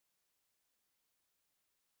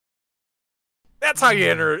That's how you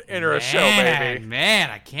enter a show, baby. Man,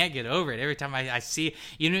 I can't get over it. Every time I see,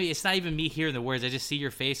 it's not even me hearing the words. I just see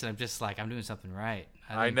your face, and I'm just like, I'm doing something right.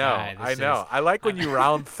 I know. I like when you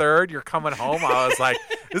round third, you're coming home. I was like,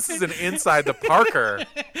 this is an inside the Parker.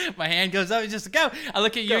 My hand goes up, just go. I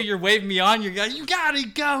look at you, you're waving me on. You're going, you got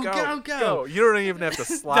it, go. You don't even have to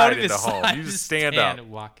slide into home. You just stand up.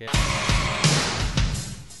 And walk it.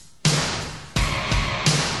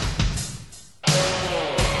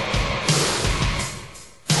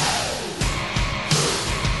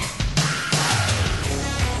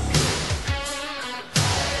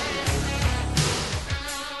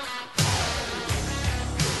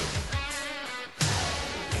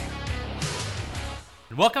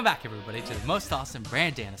 Welcome back, everybody, to the most awesome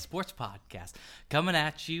Brandana Sports Podcast, coming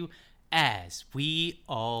at you as we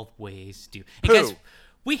always do. And guys,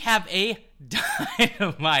 we have a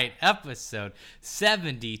Dynamite episode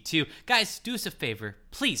 72. Guys, do us a favor.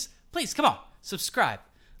 Please, come on, subscribe.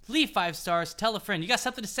 Leave 5 stars. Tell a friend. You got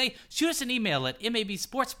something to say? Shoot us an email at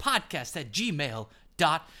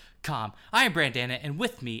mabsportspodcast@gmail.com. I am Brandana, and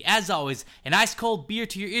with me, as always, an ice-cold beer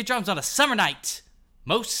to your eardrums on a summer night.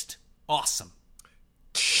 Most awesome.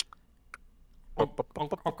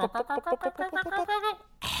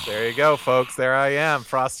 There you go, folks. There I am,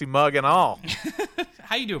 frosty mug and all.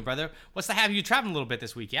 How you doing, brother? What's the have you traveling a little bit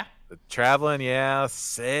this week, yeah? Traveling, yeah.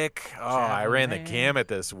 Sick. I ran the gamut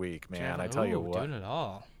this week, man. I tell you what.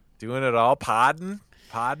 Doing it all. Podding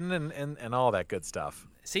and all that good stuff.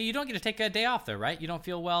 See, you don't get to take a day off, though, right? You don't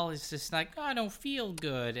feel well. It's just like, I don't feel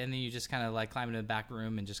good. And then you just kind of like climb into the back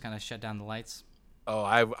room and just kind of shut down the lights. Oh,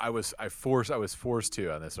 I was forced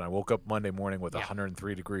to on this one. I woke up Monday morning with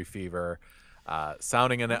 103-degree fever,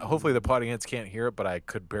 sounding in it. Hopefully the audience can't hear it, but I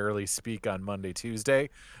could barely speak on Monday,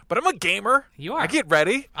 Tuesday. But I'm a gamer. You are. I get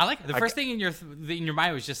ready. I like it. The first thing in your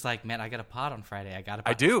mind was just like, man, I got a pod on Friday. I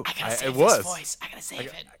do. I gotta save this voice. I gotta save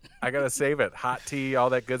it. I gotta save it. Hot tea,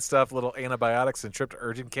 all that good stuff. Little antibiotics and trip to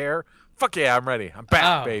urgent care. Fuck yeah, I'm ready. I'm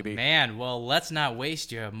back, baby. Man, well, let's not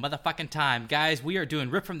waste your motherfucking time, guys. We are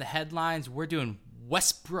doing Rip from the Headlines. We're doing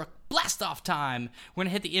Westbrook blast-off time. We're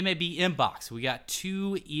going to hit the MAB inbox. We got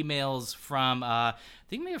 2 emails from, I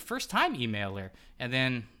think maybe a first-time emailer. And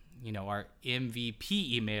then, our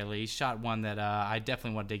MVP emailer. He shot one that I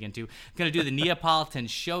definitely want to dig into. Going to do the Neapolitan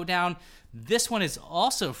Showdown. This one is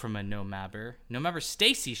also from a no-mabber. No-mabber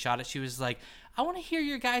Stacy shot it. She was like, I want to hear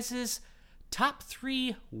your guys' top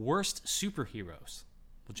 3 worst superheroes.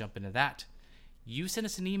 We'll jump into that. You send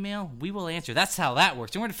us an email, we will answer. That's how that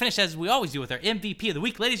works. And we're going to finish as we always do with our MVP of the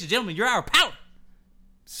week. Ladies and gentlemen, your hour power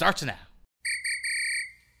starts now.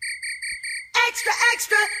 Extra,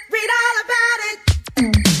 extra, read all about it.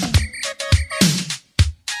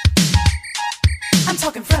 I'm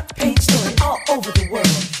talking front page story all over the world.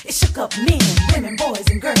 It shook up men, women, boys,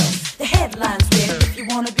 and girls. The headlines read, if you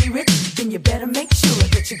want to be rich, then you better make sure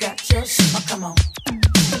that you got your shit. Oh, come on.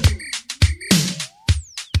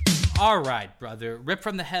 All right, brother. Rip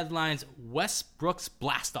from the headlines, Westbrook's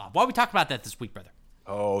blast-off. Why are we talking about that this week, brother?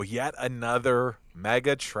 Oh, yet another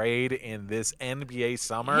mega trade in this NBA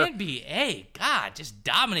summer. NBA, God, just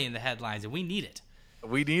dominating the headlines, and we need it.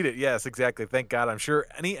 We need it, yes, exactly. Thank God. I'm sure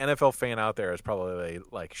any NFL fan out there is probably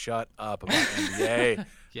like, shut up about NBA.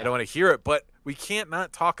 Yeah. I don't want to hear it, but we can't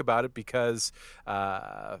not talk about it because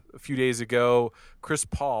a few days ago, Chris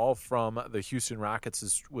Paul from the Houston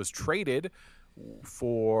Rockets was traded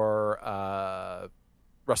for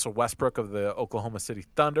Russell Westbrook of the Oklahoma City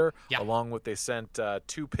Thunder, along with they sent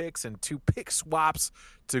 2 picks and 2 pick swaps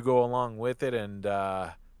to go along with it. And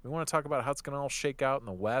we want to talk about how it's going to all shake out in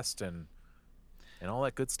the West and all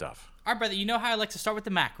that good stuff. All right, brother, you know how I like to start with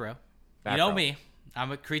the macro. You know me.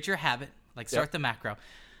 I'm a creature of habit. Start with the macro.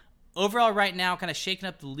 Overall, right now, kind of shaking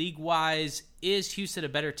up the league-wise, is Houston a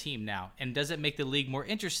better team now? And does it make the league more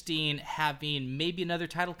interesting having maybe another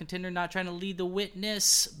title contender not trying to lead the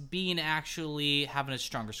witness, being actually having a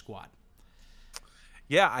stronger squad?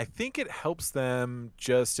 Yeah, I think it helps them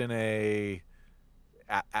just from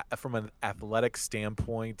an athletic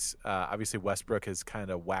standpoint. Obviously, Westbrook has kind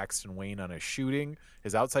of waxed and waned on his shooting,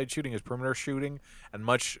 his outside shooting, his perimeter shooting, and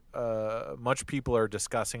much people are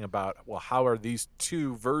discussing about, well, how are these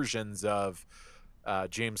 2 versions of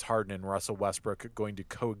James Harden and Russell Westbrook going to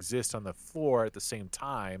coexist on the floor at the same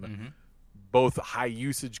time? Mm-hmm. Both high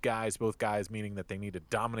usage guys, both guys meaning that they need to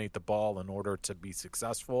dominate the ball in order to be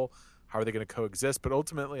successful. How are they going to coexist? But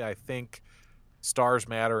ultimately, I think stars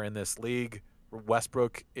matter in this league.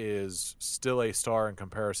 Westbrook is still a star in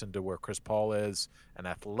comparison to where Chris Paul is, and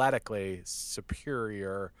athletically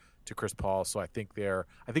superior to Chris Paul. So I think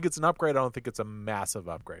it's an upgrade. I don't think it's a massive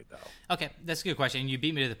upgrade though. Okay, that's a good question. You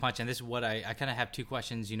beat me to the punch, and this is what I kind of have two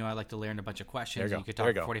questions. I like to learn a bunch of questions. There you You could go.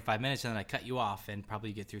 talk for 45 minutes, and then I cut you off and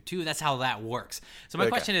probably get through two. That's how that works. So my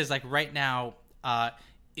question is, like, right now,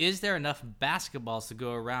 is there enough basketballs to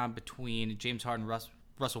go around between James Harden and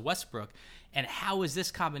Russell Westbrook? And how is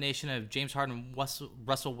this combination of James Harden and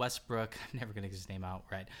Russell Westbrook, I'm never going to get his name out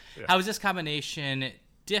right, how is this combination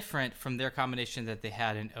different from their combination that they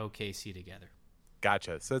had in OKC together?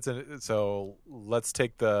 Gotcha. So let's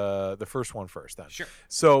take the first one first then. Sure.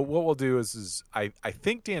 So what we'll do is I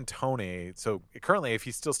think D'Antoni. So currently, if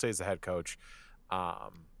he still stays the head coach,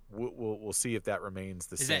 we'll see if that remains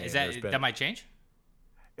the same. That might change?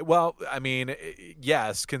 Well, I mean,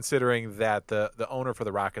 yes, considering that the owner for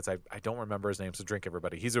the Rockets, I don't remember his name, so drink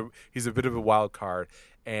everybody. He's a bit of a wild card,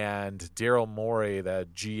 and Daryl Morey, the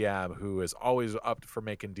GM, who is always up for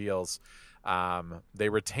making deals, they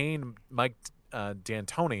retained Mike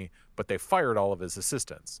D'Antoni, but they fired all of his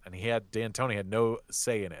assistants, and D'Antoni had no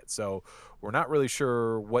say in it. So we're not really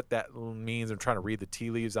sure what that means. I'm trying to read the tea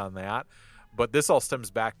leaves on that. But this all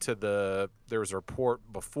stems back to there was a report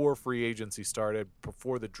before free agency started,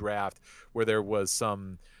 before the draft, where there was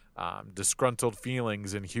some disgruntled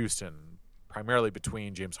feelings in Houston, primarily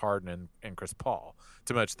between James Harden and Chris Paul.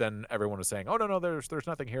 To much then everyone was saying, oh, no, there's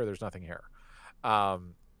nothing here. There's nothing here.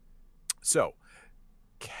 So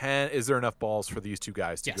is there enough balls for these two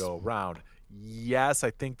guys to go around? Yes,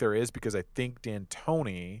 I think there is, because I think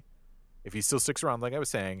D'Antoni, if he still sticks around, like I was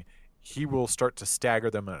saying, he will start to stagger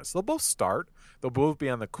them minutes. They'll both start. They'll both be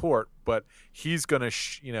on the court, but he's going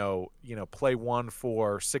to, play one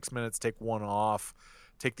for 6 minutes, take one off,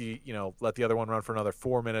 let the other one run for another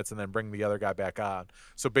 4 minutes, and then bring the other guy back on.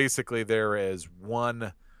 So basically there is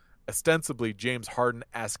one ostensibly James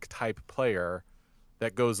Harden-esque type player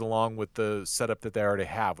that goes along with the setup that they already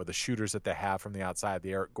have, with the shooters that they have from the outside,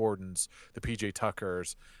 the Eric Gordons, the PJ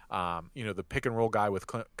Tuckers, the pick and roll guy with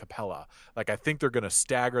Capella. Like, I think they're going to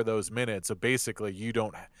stagger those minutes. So basically you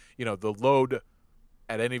don't, the load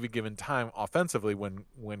at any given time offensively when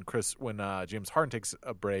James Harden takes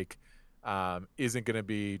a break isn't going to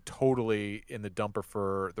be totally in the dumper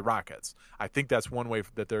for the Rockets. I think that's one way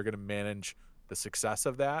that they're going to manage the success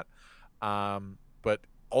of that. But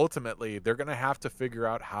ultimately, they're going to have to figure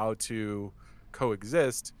out how to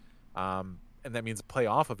coexist, and that means play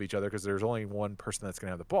off of each other, because there's only one person that's going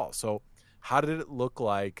to have the ball. So how did it look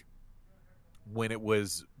like when it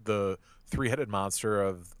was the three-headed monster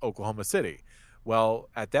of Oklahoma City? Well,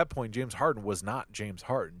 at that point, James Harden was not James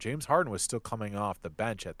Harden. James Harden was still coming off the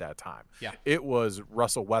bench at that time. Yeah. It was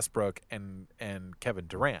Russell Westbrook and Kevin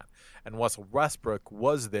Durant. And Russell Westbrook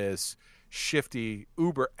was this shifty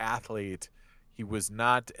uber athlete. He was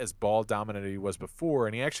not as ball dominant as he was before,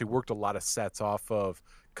 and he actually worked a lot of sets off of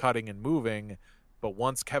cutting and moving. But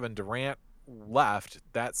once Kevin Durant left,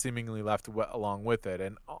 that seemingly left along with it.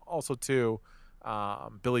 And also, too,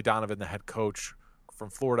 Billy Donovan, the head coach from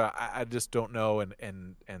Florida, I just don't know,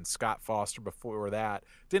 and Scott Foster before that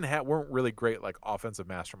weren't really great like offensive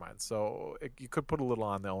masterminds. So you could put a little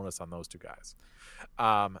on the onus on those two guys.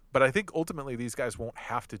 But I think ultimately these guys won't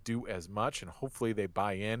have to do as much, and hopefully they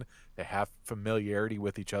buy in. They have familiarity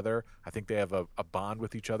with each other. I think they have a bond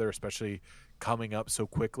with each other, especially coming up so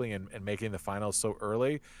quickly and making the finals so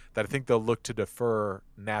early, that I think they'll look to defer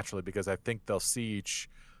naturally, because I think they'll see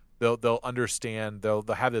they'll understand, they'll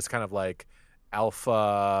have this kind of like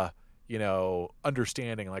alpha,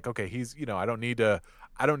 understanding, like, okay, he's, I don't need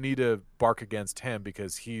to bark against him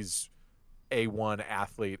because he's A1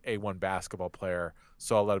 athlete, A1 basketball player,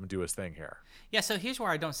 so I'll let him do his thing here. Yeah, so here's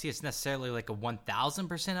where I don't see it's necessarily like a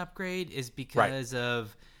 1,000% upgrade, is because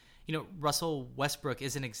of, Russell Westbrook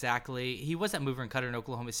isn't exactly, he was that mover and cutter in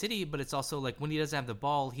Oklahoma City, but it's also like when he doesn't have the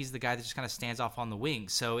ball, he's the guy that just kind of stands off on the wing.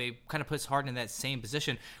 So it kind of puts Harden in that same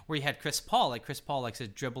position where you had Chris Paul. Like, Chris Paul likes to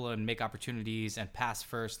dribble and make opportunities and pass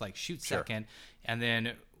first, like shoot second, and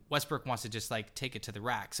then Westbrook wants to just like take it to the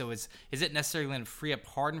rack. So is it necessarily going to free up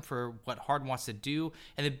Harden for what Harden wants to do?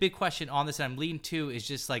 And the big question on this that I'm leading to is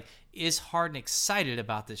just like, is Harden excited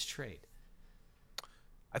about this trade?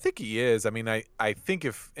 I think he is. I mean, I think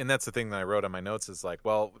and that's the thing that I wrote on my notes is like,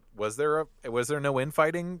 well, was there no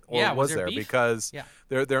infighting, or was there? Beef? Because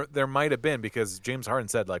there might have been, because James Harden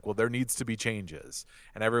said like, well, there needs to be changes,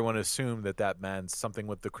 and everyone assumed that meant something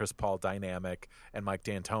with the Chris Paul dynamic and Mike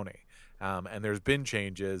D'Antoni. And there's been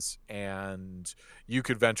changes, and you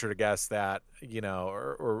could venture to guess that,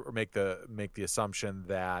 or make the assumption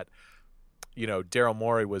that, Daryl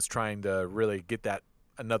Morey was trying to really get that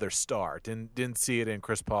another star. Didn't see it in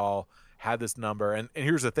Chris Paul, had this number. And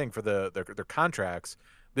here's the thing for their contracts,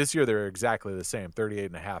 This year they're exactly the same,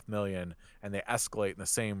 $38.5 million, and they escalate in the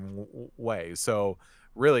same way. So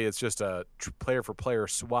really, it's just a player for player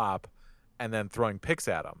swap, and then throwing picks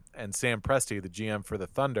at them. And Sam Presti, the GM for the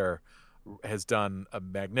Thunder, has done a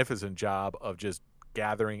magnificent job of just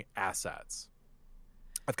gathering assets.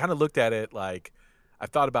 I've kind of looked at it like I've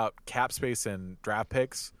thought about cap space and draft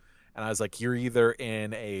picks, and I was like, you're either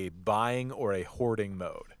in a buying or a hoarding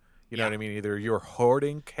mode. You know what I mean? Either you're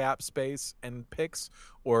hoarding cap space and picks,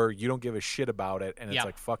 or you don't give a shit about it, and it's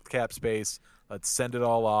like, fuck cap space, let's send it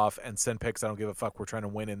all off and send picks. I don't give a fuck. We're trying to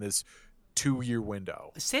win in this 2-year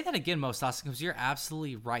window. Say that again, Mo Sauce, because you're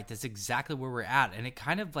absolutely right. That's exactly where we're at, and it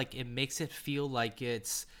kind of like it makes it feel like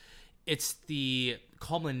it's the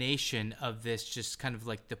culmination of this, just kind of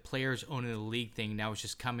like the players owning the league thing. Now it's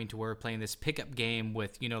just coming to where we're playing this pickup game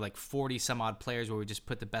with, like 40 some odd players where we just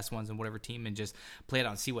put the best ones in whatever team and just play it out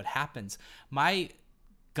and see what happens. My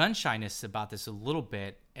gun shyness about this a little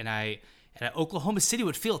bit, and Oklahoma City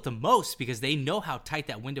would feel it the most because they know how tight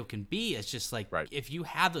that window can be. It's just like, if you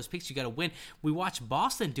have those picks, you got to win. We watched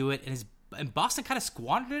Boston do it, and Boston kind of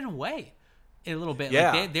squandered it away a little bit.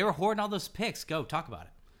 Yeah. Like they were hoarding all those picks. Go, talk about it.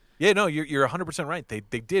 Yeah, no, you're 100% right. They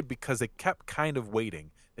did, because they kept kind of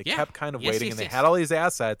waiting. They kept kind of waiting, and they had all these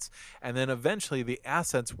assets, and then eventually the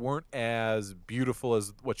assets weren't as beautiful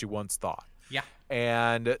as what you once thought. Yeah.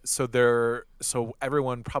 And so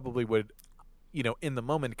everyone probably would, in the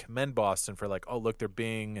moment commend Boston for like, oh, look, they're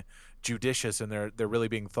being judicious and they're really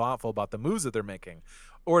being thoughtful about the moves that they're making.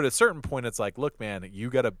 Or at a certain point, it's like, look, man,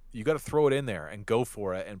 you gotta throw it in there and go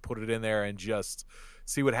for it and put it in there and just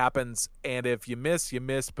see what happens. And if you miss, you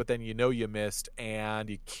miss, but then you missed, and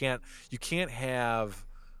you can't have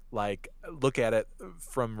like look at it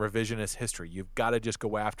from revisionist history. You've got to just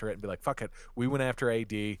go after it and be like, fuck it. We went after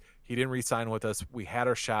AD. He didn't re-sign with us. We had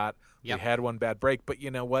our shot. Yep. We had one bad break. But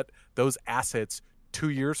you know what? Those assets 2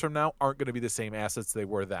 years from now aren't going to be the same assets they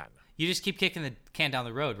were then. You just keep kicking the can down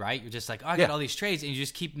the road, right? You're just like, I got all these trades, and you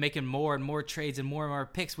just keep making more and more trades and more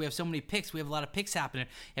picks. We have so many picks. We have a lot of picks happening.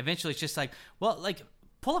 Eventually, it's just like, well, like,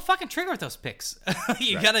 pull a fucking trigger with those picks.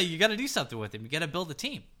 You gotta do something with them. You gotta build a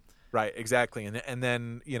team. Right, exactly. And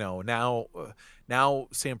then, now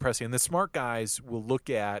Sam Presti and the smart guys will look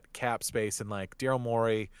at cap space, and like Daryl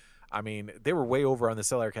Morey, I mean, they were way over on the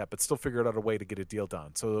salary cap, but still figured out a way to get a deal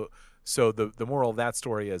done. So the moral of that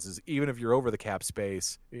story is even if you're over the cap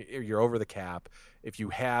space, you're over the cap, if you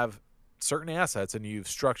have certain assets and you've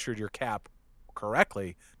structured your cap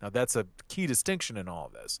correctly, now that's a key distinction in all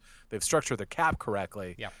of this. They've structured their cap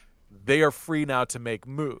correctly. Yeah. They are free now to make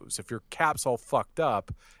moves. If your cap's all fucked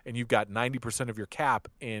up and you've got 90% of your cap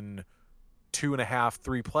in 2.5,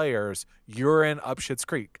 3 players, you're in up shit's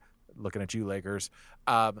creek. Looking at you, Lakers.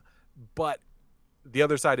 But the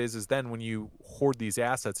other side is then when you hoard these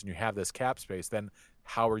assets and you have this cap space, then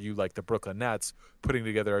how are you, like the Brooklyn Nets, putting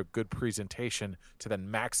together a good presentation to then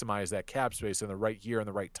maximize that cap space in the right year and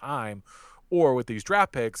the right time? Or with these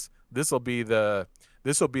draft picks, this will be the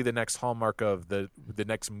next hallmark of the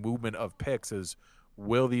next movement of picks is,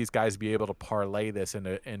 will these guys be able to parlay this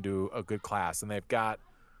into a good class? And they've got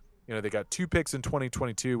 2 picks in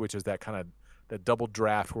 2022, which is that kind of the double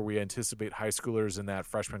draft where we anticipate high schoolers in that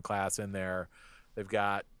freshman class in there. They've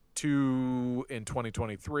got 2 in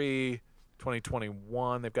 2023,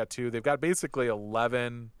 2021. They've got 2. They've got basically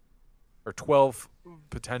 11 or 12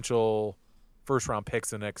 potential first-round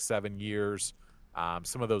picks in the next 7 years.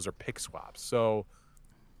 Some of those are pick swaps. So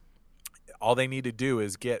all they need to do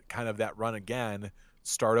is get kind of that run again,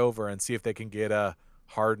 start over, and see if they can get a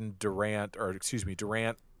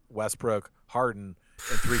Durant, Westbrook, Harden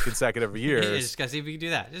in 3 consecutive years. You just got to see if you can do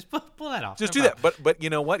that. Just pull that off. Just do that. But you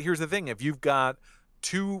know what? Here's the thing. If you've got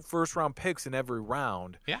 2 first-round picks in every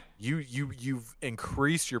round, you've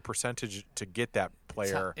increased your percentage to get that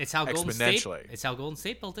player exponentially. It's how Golden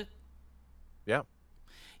State built it. Yeah.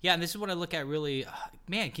 Yeah, and this is what I look at really.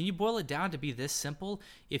 Man, can you boil it down to be this simple?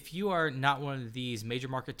 If you are not one of these major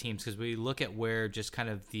market teams, because we look at where just kind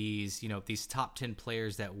of these top 10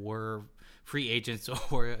 players that were free agents,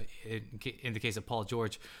 or in the case of Paul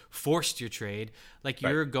George, forced your trade, like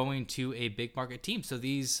you're going to a big market team. So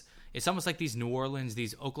it's almost like these New Orleans,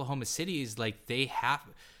 these Oklahoma cities, like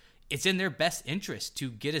it's in their best interest to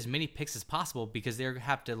get as many picks as possible because they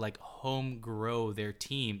have to like home grow their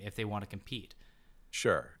team if they want to compete.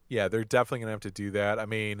 Sure. Yeah, they're definitely going to have to do that. I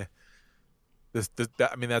mean, that's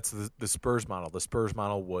the Spurs model. The Spurs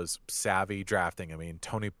model was savvy drafting. I mean,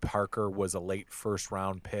 Tony Parker was a late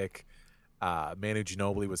first-round pick. Manu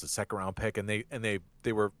Ginobili was a second-round pick, and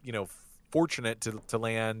they were fortunate to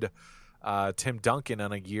land Tim Duncan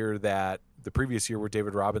on a year that the previous year where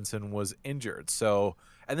David Robinson was injured. So,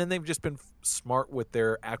 And then they've just been smart with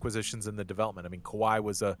their acquisitions and the development. I mean, Kawhi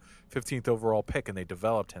was a 15th overall pick, and they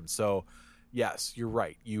developed him. So, yes, you're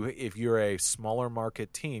right. If you're a smaller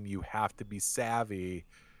market team, you have to be savvy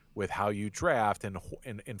with how you draft and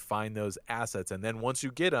find those assets. And then once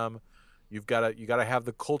you get them, you got to have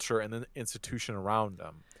the culture and the institution around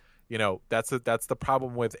them. You know, that's the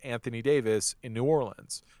problem with Anthony Davis in New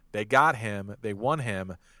Orleans. They got him, they won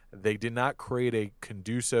him. They did not create a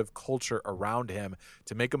conducive culture around him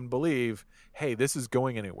to make him believe, hey, this is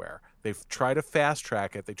going anywhere. They've tried to fast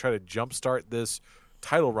track it. They try to jumpstart this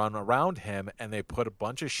title run around him, and they put a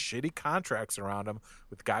bunch of shitty contracts around him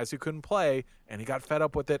with guys who couldn't play, and he got fed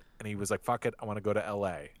up with it, and he was like, fuck it, I want to go to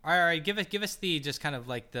LA. All right, give us the just kind of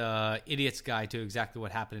like the idiot's guide to exactly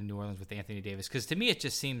what happened in New Orleans with Anthony Davis, because to me it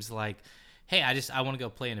just seems like, hey, I want to go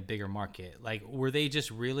play in a bigger market. Like, were they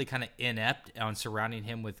just really kind of inept on surrounding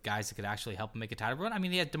him with guys that could actually help him make a title run? I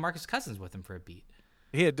mean, he had DeMarcus Cousins with him for a beat.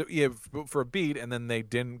 He had for a beat, and then they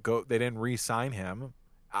didn't re-sign him,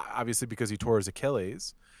 obviously because he tore his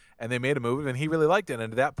Achilles, and they made a move, and he really liked it. And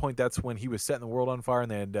at that point, that's when he was setting the world on fire,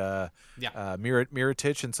 and they had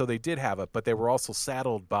Mirotic, and so they did have it, but they were also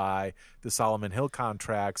saddled by the Solomon Hill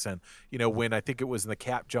contracts. And, you know, when I think it was the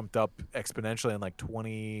cap jumped up exponentially in like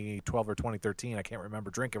 2012 or 2013, I can't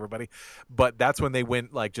remember, drink everybody, but that's when they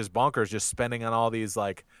went like just bonkers, just spending on all these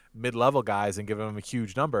like mid-level guys and giving them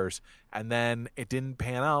huge numbers. And then it didn't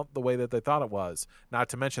pan out the way that they thought it was. Not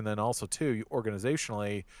to mention then also too,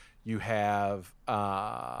 organizationally, you have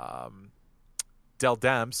Dell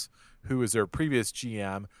Demps, who was their previous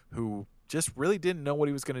GM, who just really didn't know what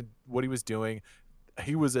he was doing.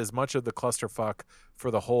 He was as much of the clusterfuck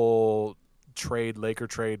for the whole Laker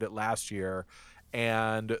trade last year,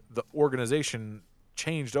 and the organization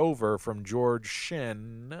changed over from George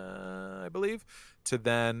Shinn, I believe, to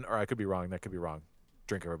then, or I could be wrong. That could be wrong.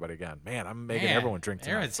 Drink everybody again. Man, I'm making everyone drink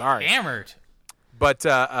tonight. Aaron's Sorry, hammered.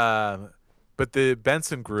 But the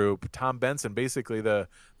Benson group, Tom Benson, basically the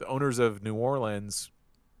owners of New Orleans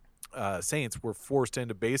Saints were forced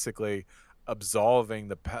into basically absolving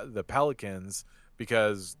the Pelicans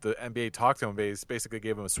because the NBA talked to them, basically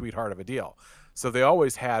gave them a sweetheart of a deal. So they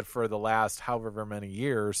always had, for the last however many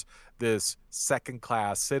years, this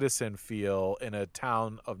second-class citizen feel in a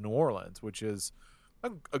town of New Orleans, which is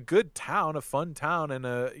a good town, a fun town, and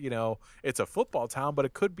it's a football town, but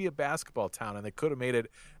it could be a basketball town, and they could have made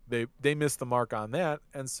it. They missed the mark on that,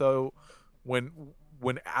 and so when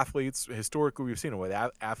athletes, historically we've seen it, when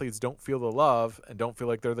athletes don't feel the love and don't feel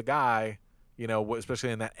like they're the guy, especially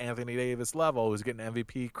in that Anthony Davis level, who's getting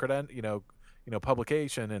MVP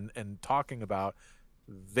publication and talking about,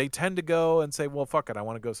 they tend to go and say, well, fuck it, I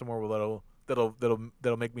want to go somewhere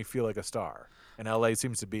that'll make me feel like a star, and LA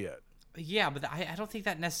seems to be it. Yeah, but I don't think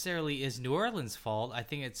that necessarily is New Orleans' fault. I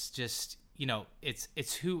think it's just,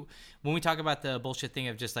 it's who, when we talk about the bullshit thing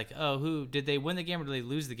of just like, oh, who did they win the game or did they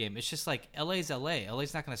lose the game? It's just like LA's LA.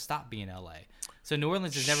 LA's not going to stop being LA. So New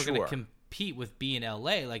Orleans is never going to compete with being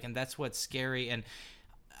LA. Like, and that's what's scary. And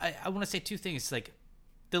I want to say two things. Like,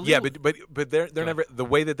 but they're never, the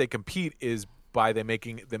way that they compete is by them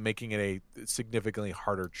making it a significantly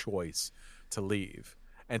harder choice to leave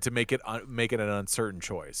and to make it an uncertain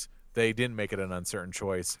choice. They didn't make it an uncertain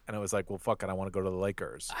choice, and it was like, well, fuck it, I want to go to the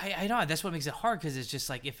Lakers. I know, that's what makes it hard, because it's just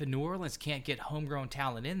like, if New Orleans can't get homegrown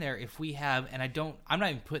talent in there, if we have, and I'm not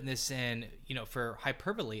even putting this in, for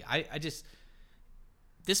hyperbole, I just,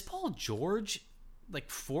 this Paul George, like,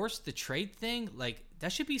 forced the trade thing, like,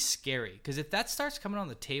 that should be scary, because if that starts coming on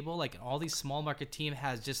the table, like, all these small market team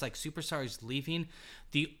has just, like, superstars leaving,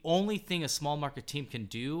 the only thing a small market team can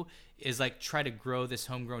do is like try to grow this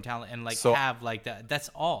homegrown talent and have like that. That's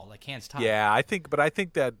all, like, hands tied. Yeah, I think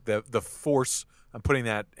that the force, I'm putting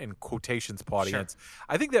that in quotations, audience. Sure.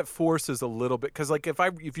 I think that force is a little bit, because like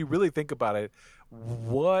if you really think about it,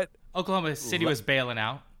 what Oklahoma City was bailing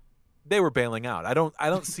out. They were bailing out. I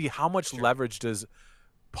don't see how much leverage does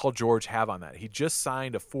Paul George have on that. He just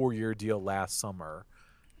signed a 4-year deal last summer.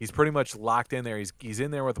 He's pretty much locked in there. He's in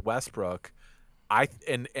there with Westbrook.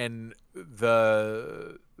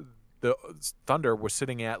 The Thunder were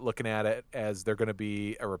looking at it as they're going to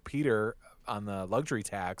be a repeater on the luxury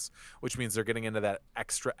tax, which means they're getting into that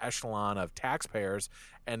extra echelon of taxpayers.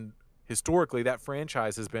 And historically, that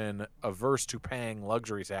franchise has been averse to paying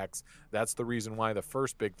luxury tax. That's the reason why the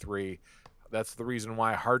first big three, that's the reason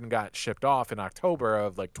why Harden got shipped off in October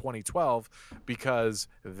of like 2012, because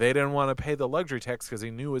they didn't want to pay the luxury tax because he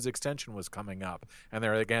knew his extension was coming up. And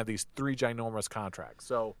they're going to have these 3 ginormous contracts.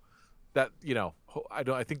 So that,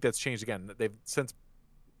 I think that's changed again. They've since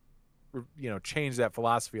change that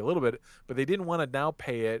philosophy a little bit, but they didn't want to now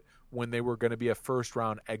pay it when they were going to be a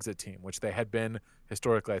first-round exit team, which they had been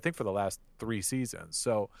historically, I think, for the last 3 seasons.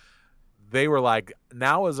 So they were like,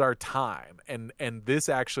 now is our time. And this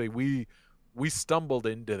actually, we stumbled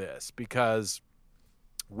into this because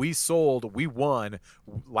we won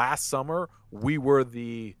last summer. We were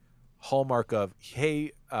the hallmark of,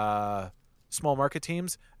 hey, small market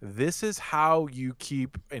teams, this is how you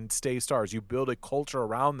keep and stay stars. You build a culture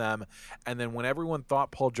around them. And then when everyone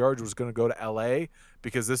thought Paul George was going to go to LA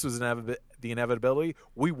because this was the inevitability,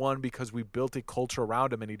 we won because we built a culture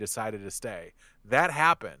around him and he decided to stay. That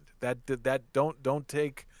happened. That don't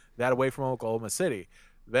take that away from Oklahoma City.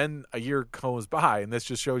 Then a year goes by, and this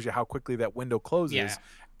just shows you how quickly that window closes,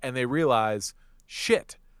 and they realize,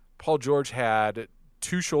 shit, Paul George had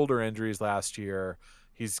 2 shoulder injuries last year.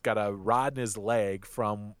 He's got a rod in his leg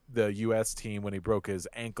from the U.S. team when he broke his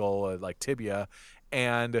ankle, like tibia.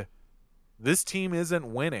 And this team isn't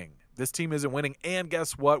winning. And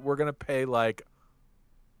guess what? We're going to pay like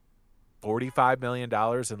 $45 million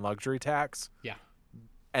in luxury tax. Yeah.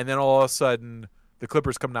 And then all of a sudden, the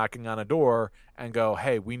Clippers come knocking on a door and go,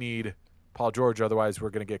 hey, we need Paul George. Otherwise, we're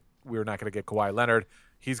not going to get Kawhi Leonard.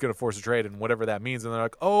 He's going to force a trade and whatever that means. And they're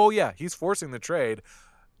like, oh, yeah, he's forcing the trade.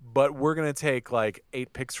 But we're going to take like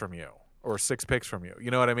 8 picks from you or 6 picks from you. You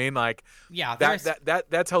know what I mean? Like, yeah,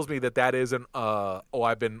 that tells me that isn't,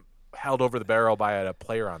 I've been held over the barrel by a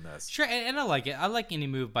player on this. Sure, and I like it. I like any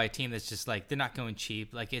move by a team that's just like, they're not going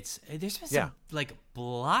cheap. Like, there's been some like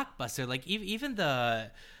blockbuster, like even the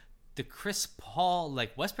Chris Paul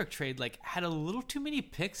like Westbrook trade like had a little too many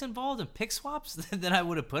picks involved and pick swaps than I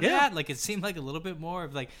would have put it at. Like, it seemed like a little bit more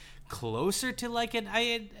of like closer to like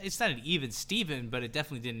it's not an even Steven, but it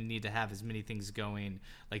definitely didn't need to have as many things going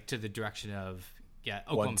like to the direction of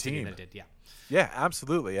Oklahoma City that did. Yeah,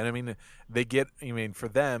 absolutely. And I mean, for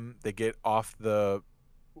them, they get off the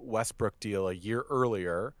Westbrook deal a year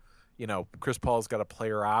earlier. Chris Paul's got a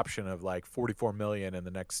player option of like $44 million in the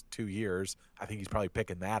next 2 years. I think he's probably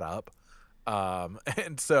picking that up.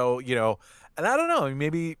 And so, and I don't know,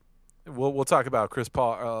 maybe we'll talk about Chris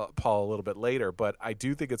Paul a little bit later, but I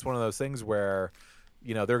do think it's one of those things where,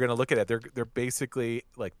 they're going to look at it. They're basically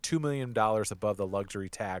like $2 million above the luxury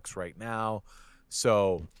tax right now.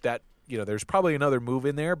 So that, there's probably another move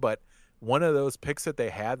in there, but one of those picks that they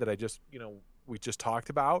had that we just talked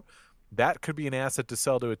about, that could be an asset to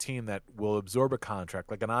sell to a team that will absorb a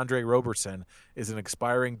contract. Like an Andre Roberson is an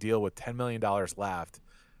expiring deal with $10 million left.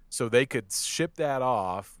 So they could ship that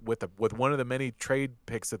off with one of the many trade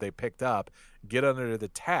picks that they picked up, get under the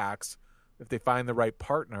tax if they find the right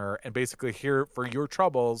partner, and basically here for your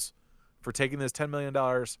troubles for taking this $10 million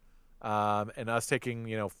and us taking,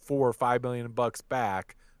 $4 or $5 million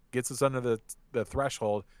back, gets us under the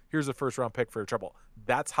threshold. Here's a first-round pick for your trouble.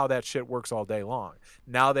 That's how that shit works all day long.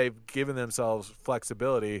 Now they've given themselves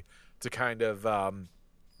flexibility to kind of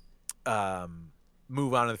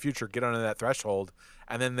move on in the future, get under that threshold,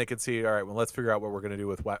 and then they can see, all right, well, let's figure out what we're going to do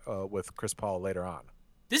with Chris Paul later on.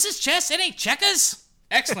 This is chess. It ain't checkers.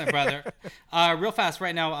 Excellent, brother. Real fast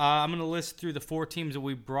right now, I'm going to list through the 4 teams that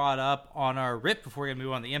we brought up on our rip before we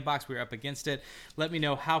move on the inbox. We're up against it. Let me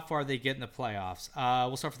know how far they get in the playoffs.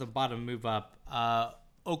 We'll start from the bottom, move up.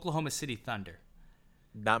 Oklahoma City Thunder.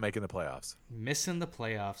 Not making the playoffs. Missing the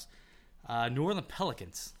playoffs. New Orleans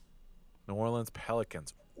Pelicans. New Orleans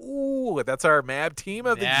Pelicans. Ooh, that's our MAB team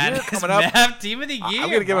of the year coming up. MAB team of the year. I'm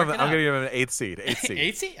gonna give him an 8th seed.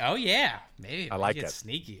 8th seed? Oh yeah, maybe. I like it.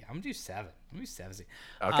 Sneaky. I'm gonna do 7. I'm gonna do 7 seed.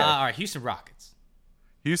 Okay. All right, Houston Rockets.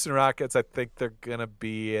 Houston Rockets. I think they're gonna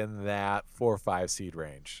be in that 4 or 5 seed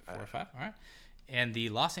range. 4 or 5. All right. And the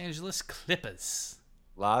Los Angeles Clippers.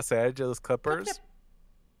 Los Angeles Clippers.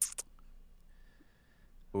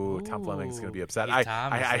 Ooh, Tom Fleming's going to be upset. Hey,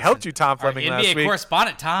 I helped you, Tom Fleming, last week. NBA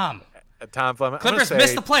correspondent, Tom. Tom Fleming. Clippers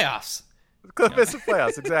missed the playoffs. Clippers missed the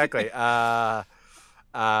playoffs, exactly.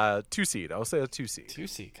 2 seed. I'll say a 2 seed. 2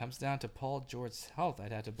 seed. Comes down to Paul George's health,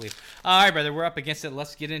 I'd have to believe. All right, brother, we're up against it.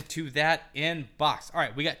 Let's get into that inbox. All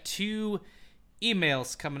right, we got 2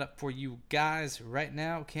 emails coming up for you guys right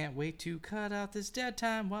now. Can't wait to cut out this dead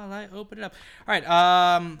time while I open it up. All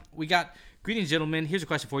right, we got... Greetings, gentlemen. Here's a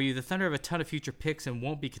question for you. The Thunder have a ton of future picks and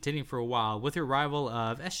won't be contending for a while. With their rival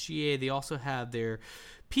of SGA, they also have their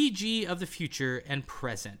PG of the future and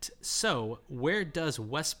present. So, where does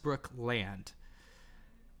Westbrook land?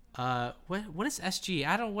 What is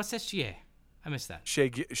SGA? What's SGA? I missed that. Shea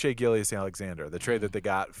Gilgeous-Alexander, the trade that they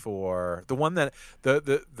got for the one that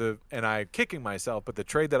the and I'm kicking myself, but the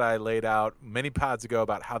trade that I laid out many pods ago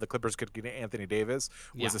about how the Clippers could get Anthony Davis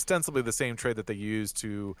was ostensibly the same trade that they used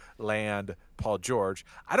to land Paul George.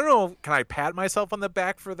 I don't know. Can I pat myself on the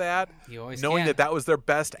back for that? You always knowing can. that was their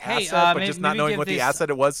best asset, but just not knowing what the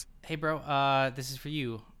asset it was. Hey, bro, this is for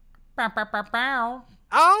you. Bow.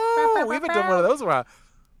 Oh, we haven't done one of those in a while.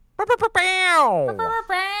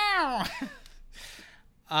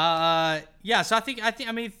 Yeah, so I think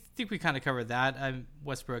we kind of covered that.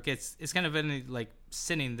 Westbrook, it's kind of been like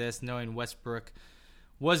sitting this, knowing Westbrook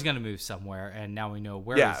was going to move somewhere, and now we know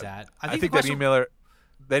where he's at. I think that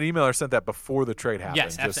emailer sent that before the trade happened.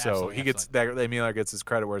 Yes, just so he gets that emailer gets his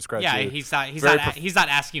credit where his credit. Yeah, due. he's not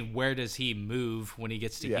asking where does he move when he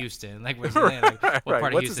gets to Houston, like where's he land, like, what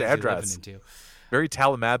part of Houston is he living into. Very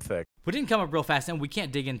Talamadthic. We didn't come up real fast, and we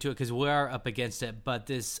can't dig into it because we are up against it.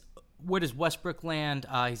 But where does Westbrook land?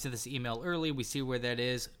 He sent this email early. We see where that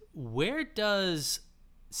is. Where does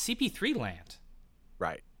CP3 land?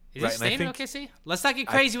 Right. Is he staying in OKC? Let's not get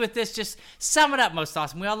crazy with this. Just sum it up, Most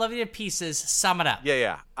Awesome. We all love you to pieces. Sum it up.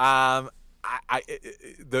 Yeah. The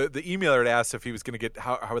emailer had asked if he was going to get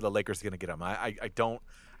how are the Lakers going to get him.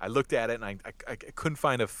 I looked at it and I couldn't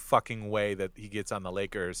find a fucking way that he gets on the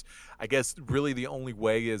Lakers. I guess really the only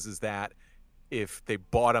way is that if they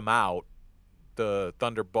bought him out, the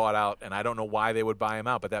Thunder bought out, and I don't know why they would buy him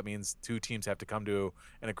out, but that means two teams have to come to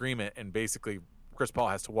an agreement, and basically Chris Paul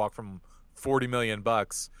has to walk from $40 million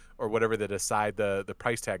or whatever they decide the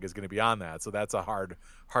price tag is going to be on that. So that's a hard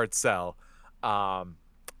sell.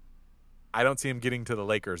 I don't see him getting to the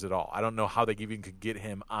Lakers at all. I don't know how they even could get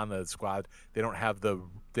him on the squad. They don't have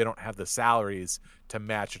the salaries to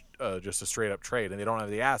match just a straight up trade, and they don't have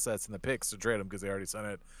the assets and the picks to trade him because they already sent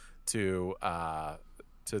it to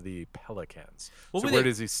the Pelicans. Well, so where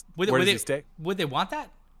does he stay? Would they want that?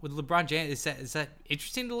 Would LeBron James is that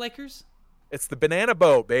interesting to the Lakers? It's the banana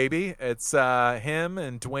boat, baby. It's him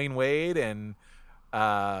and Dwayne Wade and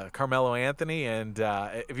Carmelo Anthony, and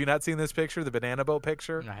have you not seen this picture, the banana boat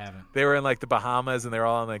picture? I haven't. They were in like the Bahamas, and they're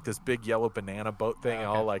all on like this big yellow banana boat thing,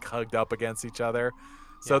 all like hugged up against each other.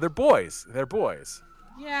 So they're boys.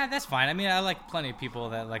 Yeah, that's fine. I mean, I like plenty of people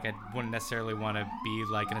that like I wouldn't necessarily want to be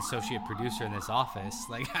like an associate producer in this office.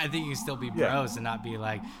 Like, I think you can still be bros and not be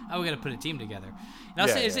like, oh, we got to put a team together. And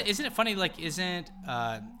also, isn't it funny? Like,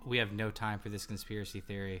 we have no time for this conspiracy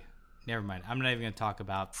theory. Never mind. I'm not even going to talk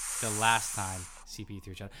about the last time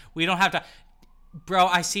CP3 shot. We don't have to. Bro,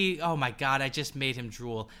 I see. Oh, my God. I just made him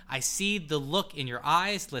drool. I see the look in your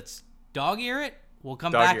eyes. Let's dog ear it. We'll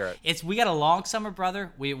come back. We got a long summer,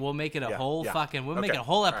 brother. We'll make it a whole fucking. We'll make it a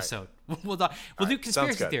whole episode. Right. We'll do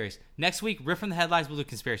conspiracy theories next week. Rip from the headlines. We'll do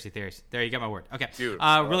conspiracy theories. There, you got my word. Okay. Dude,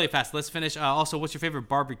 really fast. Let's finish. Also, what's your favorite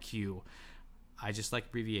barbecue? I just like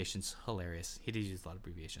abbreviations. Hilarious. He did use a lot of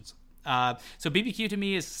abbreviations. So BBQ to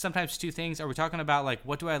me is sometimes two things. Are we talking about like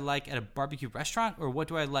what do I like at a barbecue restaurant, or what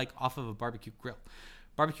do I like off of a barbecue grill?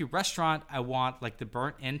 Barbecue restaurant, I want like the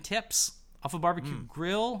burnt end tips. Off a barbecue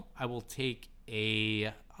grill, I'll take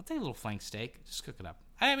a little flank steak. Just cook it up.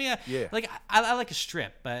 I mean, like I like a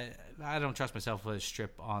strip, but I don't trust myself with a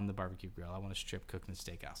strip on the barbecue grill. I want a strip cooked in a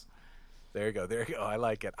steakhouse. There you go. I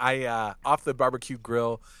like it. Off the barbecue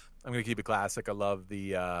grill, I'm gonna keep it classic. I love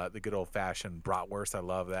the good old fashioned bratwurst. I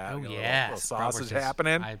love that. Oh yeah, little sausage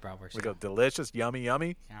happening. I bratwurst. We go delicious, yummy.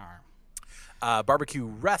 Yeah. Barbecue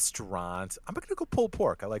restaurant. I'm gonna go pulled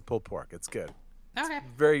pork. I like pulled pork. It's good. Okay. It's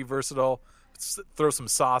very versatile. Throw some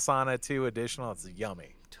sauce on it too. Additional. It's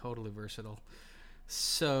yummy. Totally versatile.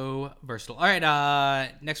 So versatile. All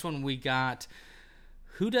right. Next one we got.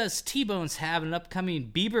 Who does T-Bones have in an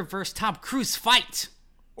upcoming Bieber versus Tom Cruise fight?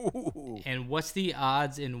 Ooh. And what's the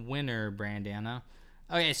odds in winner, Brandana?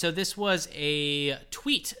 Okay, so this was a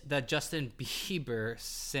tweet that Justin Bieber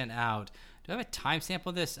sent out. Do I have a timestamp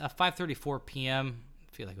of this? 5:34 p.m.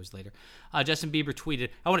 I feel like it was later. Justin Bieber tweeted,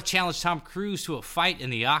 "I want to challenge Tom Cruise to a fight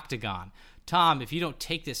in the octagon. Tom, if you don't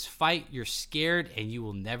take this fight, you're scared and you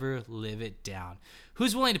will never live it down.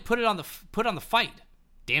 Who's willing to put on the fight?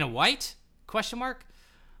 Dana White? ?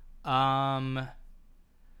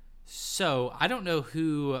 So I don't know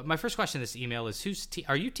who. My first question in this email is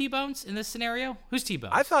are you T-Bones in this scenario? Who's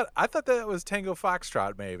T-Bones? I thought that was Tango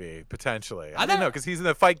Foxtrot, maybe potentially. I didn't know because he's in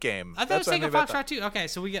the fight game. I thought it was Tango Foxtrot too. Okay,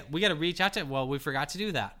 so we got to reach out to. Well, we forgot to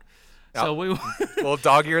do that. Yep. So we'll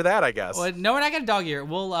dog ear that, I guess. Well, no, we're not gonna dog ear.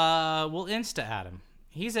 We'll Insta at him.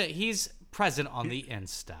 He's present on the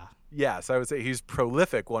Insta. Yes, I would say he's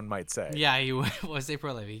prolific, one might say. Yeah, he was a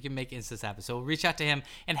prolific. He can make Instas happen. So we'll reach out to him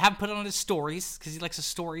and have him put it on his stories because he likes a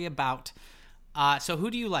story about. So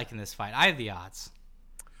who do you like in this fight? I have the odds.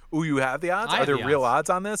 Ooh, you have the odds? I Are have there the real odds.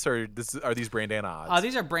 odds on this, or are these Brandana odds?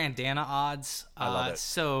 These are Brandana odds. I love it.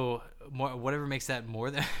 So whatever makes that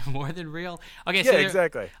more than real. Okay, Yeah, so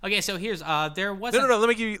exactly. Okay, so here's there was No. Let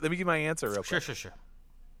me give you my answer real quick. Sure.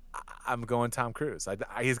 I'm going Tom Cruise.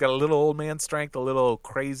 He's got a little old man strength, a little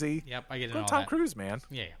crazy. Yep, I get it. Go all Tom that. Cruise, man.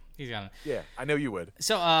 Yeah, he's got it. Yeah, I know you would.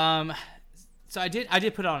 So so I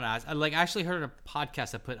did put on odds. I actually heard a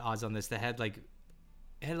podcast that put odds on this that had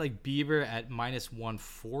Bieber at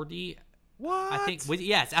 -140. What? I think.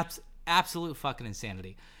 Yeah, it's absolute fucking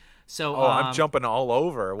insanity. So I'm jumping all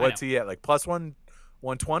over. What's know. he at? Like plus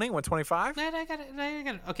 120, 125? I got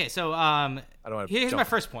it. Okay, so I don't wanna here's jump. my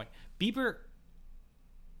first point. Bieber,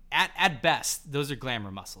 at best, those are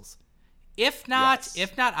glamour muscles. If not,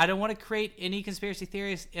 I don't want to create any conspiracy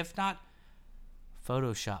theories. If not,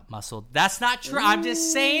 Photoshop muscle. That's not true. I'm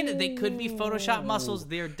just saying they could be Photoshop muscles.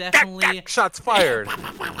 They're definitely Shots fired.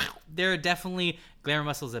 they're definitely glamour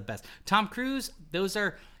muscles at best. Tom Cruise, those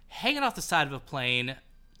are hanging off the side of a plane.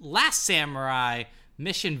 Last Samurai,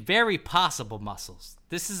 Mission Very Possible muscles.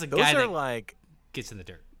 This is a Those guy are that like, gets in the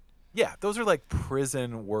dirt. yeah, those are like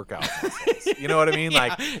prison workout muscles. You know what I mean?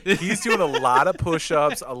 Like he's doing a lot of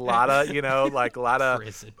push-ups, a lot of, like a lot of.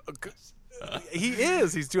 Prison. He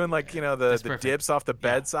is. He's doing like, the perfect. dips off the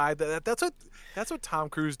bedside. That's what Tom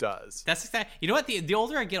Cruise does. That's exactly. You know what? The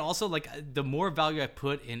older I get, also like the more value I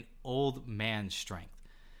put in old man strength.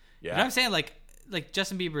 Yeah. You know what I'm saying? Like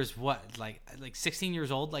Justin Bieber is what, like 16 years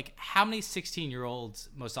old. Like how many 16-year-olds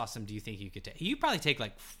most awesome do you think you could take? You probably take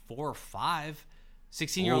like 4 or 5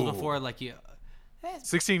 16-year-olds Ooh. before like you.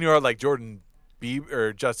 16-year-old like Jordan Bieber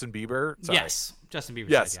or Justin Bieber. Sorry. Yes, Justin Bieber.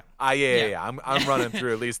 Yes. Yeah. Yeah. I'm running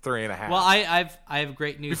through at least 3.5. Well, I have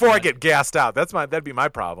great news. Before I man. get gassed out, that'd be my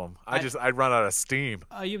problem. I'd run out of steam.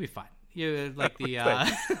 You'll be fine. You like the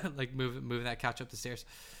like moving that couch up the stairs.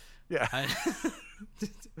 Yeah.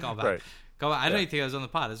 Call back. Right. Call back. I don't even think I was on the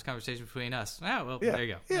pod. It was a conversation between us. Oh, well, Yeah. there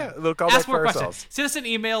you go. Yeah. A little callback Ask more for questions. ourselves. Send us an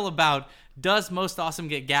email about does Most Awesome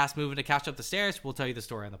get gas moving a couch up the stairs? We'll tell you the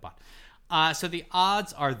story on the pod. So the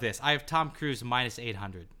odds are this. I have Tom Cruise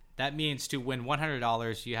 -800. That means to win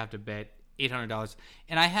 $100, you have to bet $800.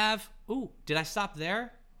 And I have, did I stop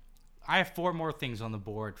there? I have 4 more things on the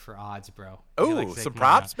board for odds, bro. Would you like to take Some them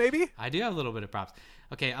props, down? maybe? I do have a little bit of props.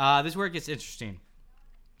 Okay, this is where it gets interesting.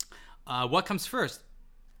 What comes first?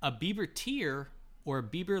 A Bieber tear or a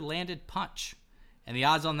Bieber landed punch? And the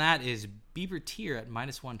odds on that is Bieber tear at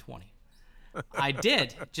 -120. I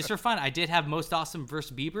did, just for fun, I did have Most Awesome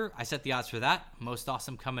versus Bieber. I set the odds for that. Most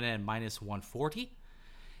Awesome coming in at -140.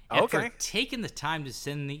 And Okay. for taking the time to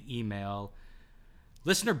send the email,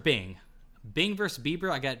 listener Bing versus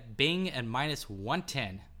Bieber, I got Bing at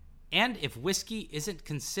 -110. And if whiskey isn't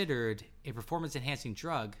considered a performance-enhancing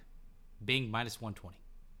drug, Bing -120.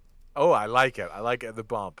 Oh, I like it. I like it. The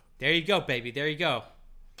bump. There you go, baby. There you go.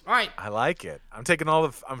 All right. I like it. I'm taking all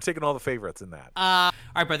the favorites in that. All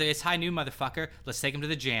right, brother. It's high noon, motherfucker. Let's take him to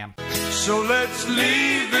the jam. So let's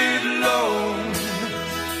leave it alone,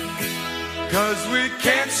 'cause we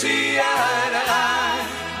can't see eye to eye.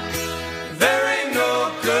 There ain't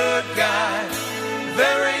no good guy,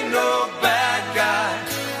 there ain't no bad guy.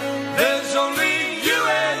 There's only you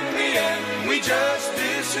and me, and we just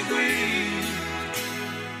disagree.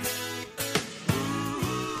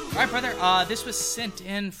 All right, brother. This was sent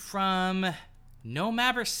in from No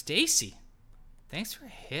Mabber Stacy. Thanks for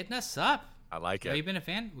hitting us up. I like Have it. you been a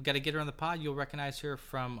fan? We got to get her on the pod. You'll recognize her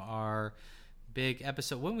from our big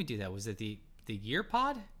episode. When we do that, was it the year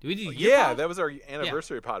pod? Did we do the year Yeah, pod? that was our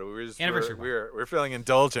anniversary pod. We were just Anniversary we're feeling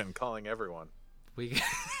indulgent and calling everyone. We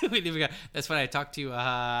got. That's when I talked to.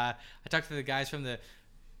 I talked to the guys from the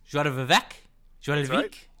Joie de Vivek.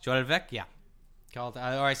 right. Joie de Vivek. Yeah. Called. Or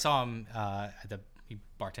I saw him at the. He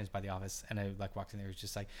bartends by the office, and I walked in there. He was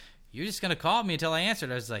just like, "You're just gonna call me until I answered."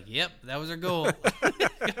 I was like, "Yep, that was our goal."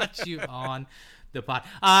 Got you on the pod.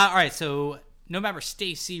 All right, so No Mabber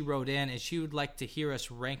Stacy wrote in, and she would like to hear us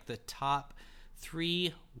rank the top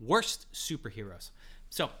 3 worst superheroes.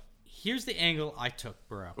 So here's the angle I took,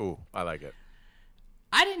 bro. Ooh, I like it.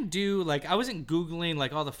 I didn't do, I wasn't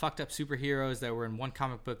Googling, all the fucked up superheroes that were in one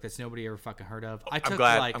comic book that's nobody ever fucking heard of. I took, I'm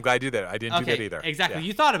glad I did that. I didn't do that either. Exactly. Yeah.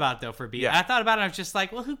 You thought about it, though, for B. Yeah. I thought about it, and I was just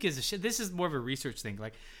like, well, who gives a shit? This is more of a research thing.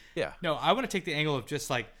 Yeah. No, I want to take the angle of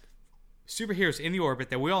just, superheroes in the orbit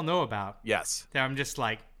that we all know about. Yes. That I'm just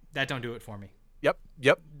that don't do it for me. Yep.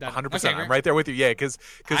 That- 100%. okay, great. I'm right there with you. Yeah, because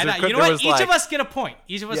You know there what? was Each of us get a point.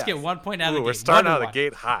 Each of us Yes. get 1 point out of the gate. We're starting out of the Number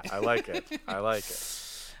gate hot. I like it. I like it.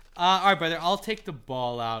 all right, brother. I'll take the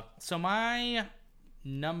ball out. So my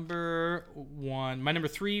number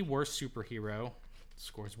 3 worst superhero.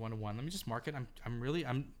 Scores 1-1. Let me just mark it. I'm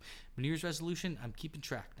New Year's resolution. I'm keeping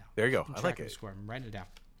track now. There you go. Keeping I track like of it. the score. I'm writing it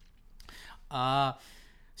down.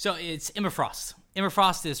 So it's Emma Frost. Emma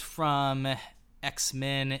Frost is from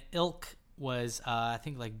X-Men ilk. Was I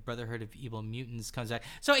think like Brotherhood of Evil Mutants comes back.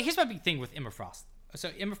 So here's my big thing with Emma Frost. So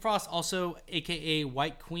Emma Frost, also AKA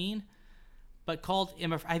White Queen, but called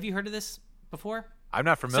Emma. Have you heard of this before? I'm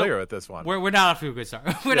not familiar with this one. We're not off to a good start.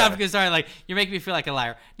 We're not off to a good start. Like, you're making me feel like a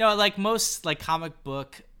liar. No, like most like comic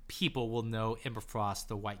book people will know Emma Frost,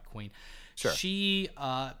 the White Queen. Sure. She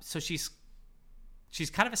so she's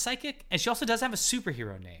kind of a psychic, and she also does have a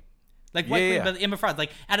superhero name. Like White Queen, but Emma Frost.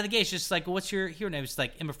 Like out of the gate, it's just like, what's your hero name? It's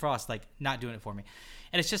like Emma Frost, like not doing it for me.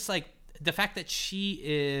 And it's just like the fact that she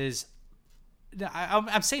is.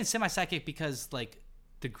 I'm saying semi-psychic because like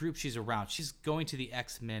the group she's around, she's going to the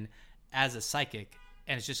X-Men as a psychic,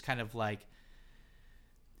 and it's just kind of like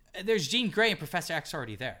there's Jean Grey and Professor X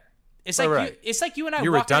already there. It's like it's like you and I.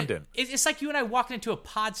 You're redundant. It's like you and I walking into a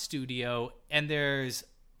pod studio and there's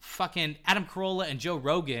fucking Adam Carolla and Joe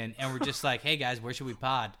Rogan, and we're just like, hey guys, where should we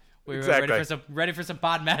pod? We're ready for some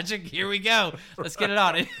pod magic. Here we go. Let's get it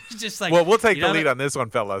on. It's just like, well, we'll take the lead on this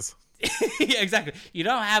one, fellas. Yeah, exactly. You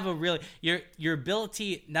don't have a really your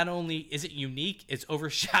ability. Not only is it unique, it's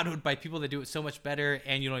overshadowed by people that do it so much better,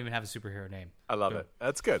 and you don't even have a superhero name. I love it.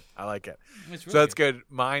 That's good. I like it. It's really so that's good.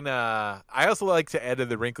 Mine. I also like to add to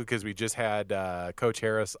the wrinkle because we just had Coach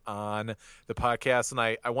Harris on the podcast, and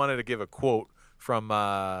I wanted to give a quote from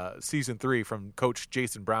season 3 from Coach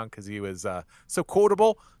Jason Brown because he was so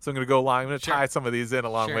quotable. So I'm going to go along. I'm going to tie some of these in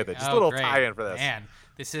along with it. Just a little tie-in for this. Man,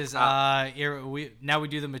 this is now we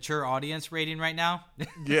do the mature audience rating right now.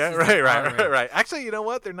 Yeah, right. Actually, you know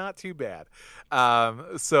what? They're not too bad.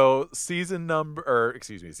 So season number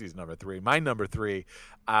 3. My number 3.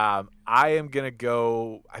 I am going to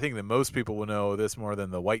go. I think that most people will know this more than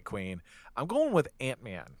the White Queen. I'm going with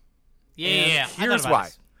Ant-Man. Yeah. Here's why.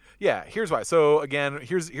 Yeah, here's why. So again,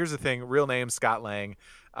 here's the thing. Real name Scott Lang.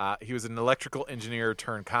 He was an electrical engineer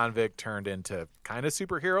turned convict, turned into kind of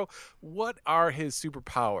superhero. What are his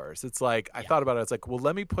superpowers? It's like I thought about it. It's like, well,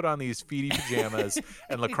 let me put on these feety pajamas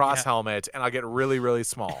and lacrosse helmet, and I'll get really, really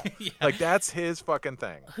small. Like that's his fucking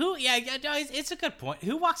thing. It's a good point.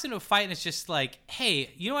 Who walks into a fight and it's just like,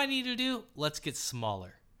 hey, you know what I need to do? Let's get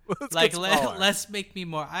smaller. Let's make me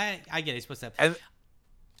more. I get it. He's supposed to have. And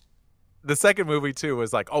the second movie too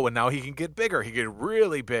was like, oh, and now he can get bigger. He can get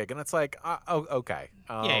really big, and it's like, oh, okay,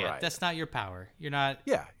 all right. That's not your power. You're not.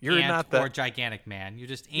 Yeah, you're Ant not the or gigantic man. You're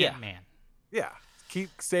just Ant-Man. Yeah,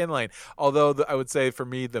 stay in the lane. Although I would say for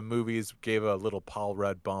me, the movies gave a little Paul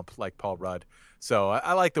Rudd bump, like Paul Rudd. So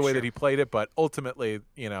I like the way that he played it, but ultimately,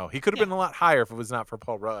 he could have been a lot higher if it was not for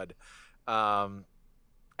Paul Rudd.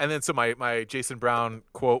 And then so my Jason Brown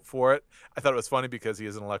quote for it, I thought it was funny because he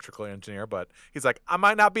is an electrical engineer, but he's like, I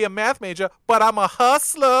might not be a math major, but I'm a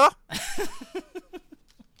hustler.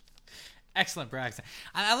 Excellent, Braxton.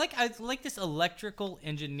 I like this electrical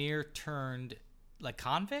engineer turned like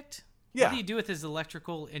convict. Yeah. What do you do with his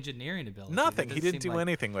electrical engineering ability? Nothing. He didn't do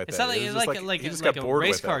anything with it. It's not he just got a bored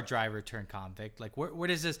race with car it. driver turned convict. Like where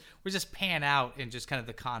does this pan out in just kind of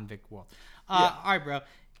the convict world? All right, bro.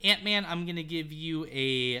 Ant-Man, I'm going to give you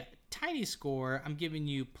a tiny score. I'm giving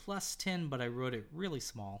you +10, but I wrote it really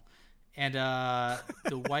small. And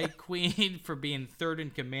the White Queen for being third in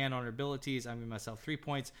command on her abilities, I'm giving myself 3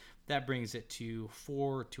 points. That brings it to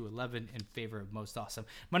 4-11 in favor of most awesome.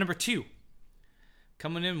 My number 2,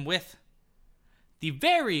 coming in with the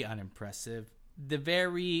very unimpressive,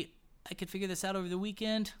 I could figure this out over the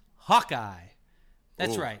weekend, Hawkeye.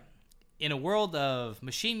 That's right. In a world of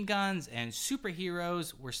machine guns and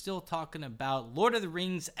superheroes, we're still talking about Lord of the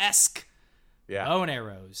Rings-esque bow and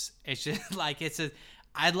arrows. It's just like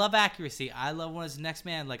I love accuracy. I love when it's next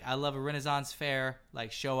man. Like I love a Renaissance fair,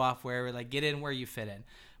 like show off wherever, like get in where you fit in.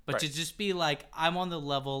 But to just be like, I'm on the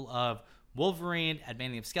level of Wolverine,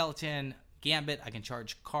 Adamantium Skeleton, Gambit. I can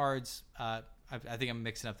charge cards. I think I'm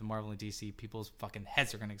mixing up the Marvel and DC. People's fucking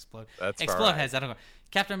heads are gonna explode. Explode heads. I don't know.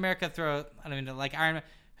 Captain America I don't even know. Like Iron Man.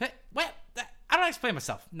 What? I don't explain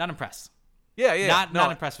myself. Not impressed. Yeah. Not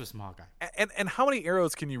impressed with some Hawkeye. And how many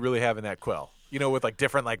arrows can you really have in that quill? With like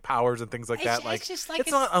different like powers and things like that. Like it's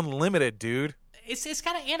not unlimited, dude. It's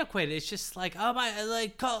kind of antiquated. It's just like I'm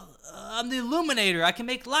the Illuminator. I can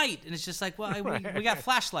make light, and it's just like we got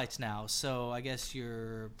flashlights now. So I guess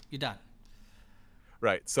you're done.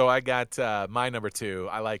 Right. So I got my number 2.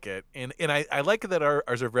 I like it. And I like that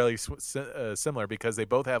ours are very similar because they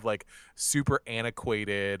both have like super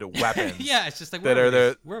antiquated weapons. It's just like that are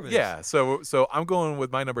there. Yeah. So I'm going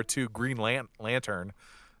with my number 2, Green Lantern.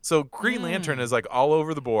 So Green Lantern is like all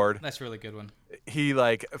over the board. That's a really good one. He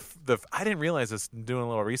like I didn't realize this doing a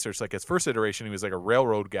little research. Like his first iteration, he was like a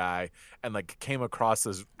railroad guy and like came across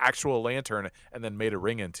this actual lantern and then made a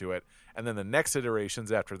ring into it. And then the next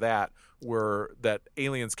iterations after that were that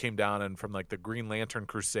aliens came down and from like the Green Lantern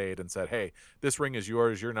Crusade and said, "Hey, this ring is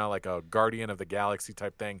yours. You're now like a guardian of the galaxy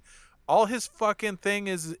type thing." All his fucking thing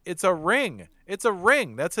is it's a ring. It's a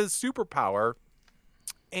ring. That's his superpower.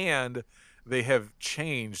 And they have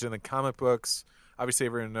changed in the comic books. Obviously,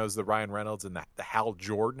 everyone knows the Ryan Reynolds and the Hal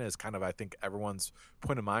Jordan is kind of, I think, everyone's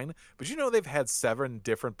point of mind. But you know, they've had 7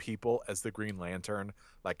 different people as the Green Lantern.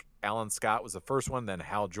 Like Alan Scott was the first one, then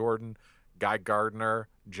Hal Jordan, Guy Gardner,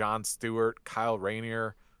 John Stewart, Kyle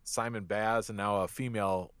Rayner, Simon Baz, and now a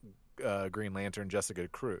female Green Lantern, Jessica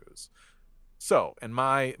Cruz. So, and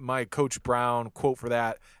my Coach Brown quote for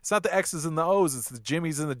that, it's not the X's and the O's, it's the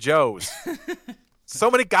Jimmys and the Joes. So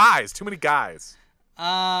many guys, too many guys.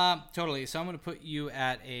 Totally. So I'm going to put you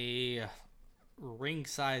at a ring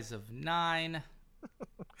size of 9.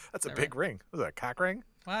 That's a big ring. Was that a cock ring?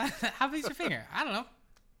 What? How big's your finger? I don't know.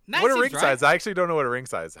 9 What a seems ring right. size? I actually don't know what a ring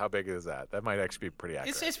size. How big is that? That might actually be pretty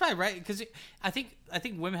accurate. It's probably right because I think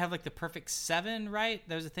women have like the perfect 7, right?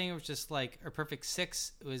 There was a thing it was just like or perfect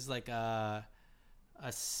 6. It was like a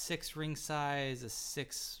 6 ring size, a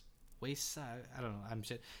 6 waist size. I don't know. I'm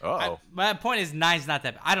shit. My point is 9's not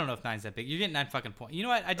that. I don't know if 9's that big. You're getting 9 fucking points. You know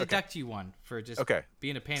what? I deduct you 1 for just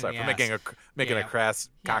being a pain Sorry in for the ass. making a crass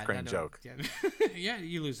cock ring no, joke. Yeah. Yeah,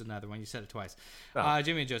 you lose another one. You said it twice.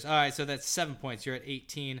 Jimmy and Joe's. All right, so that's 7 points. You're at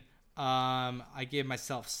 18. I gave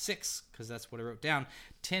myself 6 because that's what I wrote down.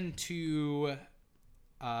 10 to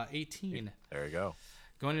 18. There you go.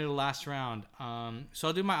 Going into the last round. So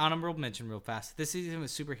I'll do my honorable mention real fast. This isn't a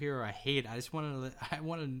superhero I hate. I just want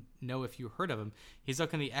to know if you heard of him. He's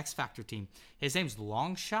like on the X Factor team. His name's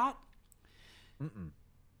Longshot.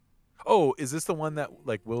 Oh, is this the one that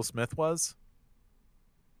like Will Smith was?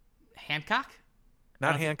 Hancock?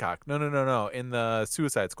 Not Hancock. No. In the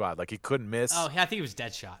Suicide Squad, like he couldn't miss. Oh, I think it was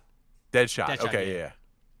Deadshot. Deadshot. Okay, yeah.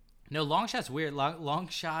 No, Longshot's weird.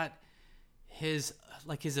 Longshot, his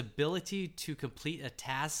ability to complete a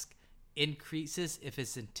task increases if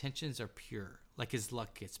his intentions are pure. Like his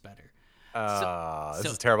luck gets better.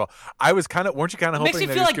 This is terrible. I was weren't you kind of hoping it makes me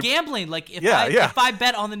that feel like gambling. Like if I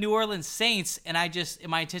bet on the New Orleans Saints and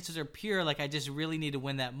my intentions are pure, like I just really need to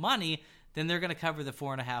win that money, then they're gonna cover the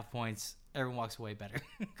 4.5 points. Everyone walks away better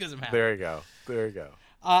because I'm happy. There you go.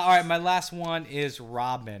 All right, my last one is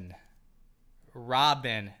Robin.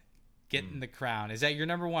 Robin getting the crown. Is that your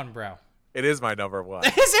number 1, bro? It is my number 1.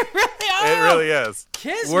 Is it really? Oh, it really is.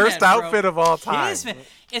 Kismet, worst outfit of all time. Kismet.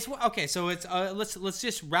 It's okay. So it's let's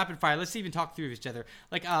just rapid fire. Let's even talk through each other.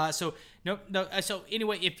 Like so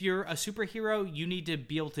anyway, if you're a superhero, you need to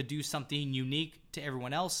be able to do something unique to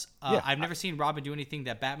everyone else. I've never seen Robin do anything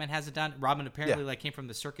that Batman hasn't done. Robin apparently came from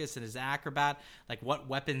the circus and is an acrobat. Like what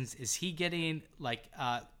weapons is he getting? Like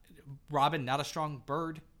Robin, not a strong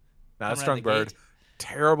bird. Not a strong bird.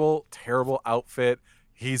 Terrible outfit.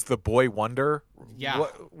 He's the boy wonder. Yeah.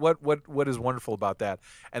 What is wonderful about that?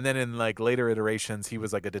 And then in like later iterations, he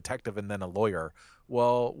was like a detective and then a lawyer.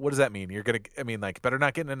 Well, what does that mean? Better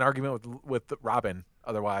not get in an argument with Robin,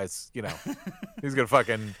 otherwise, he's gonna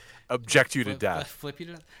fucking object you to death. Flip you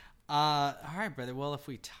to death. All right, brother. Well, if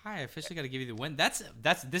we tie, I officially got to give you the win.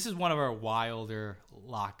 This is one of our wilder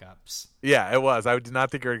lockups. Yeah, it was. I did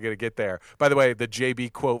not think you were going to get there. By the way, the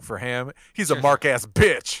JB quote for him: "He's a mark ass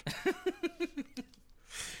bitch."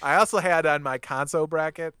 I also had on my console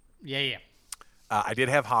bracket. Yeah. I did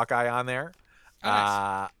have Hawkeye on there. Oh,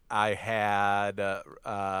 nice. I had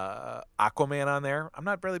Aquaman on there. I'm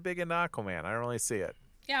not really big into Aquaman. I don't really see it.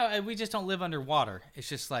 Yeah, we just don't live underwater. It's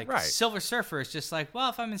just like Silver Surfer. It's just like, well,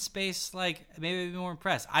 if I'm in space, like maybe I'd be more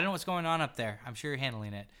impressed. I don't know what's going on up there. I'm sure you're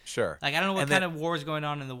handling it. Sure. Like I don't know what kind of war is going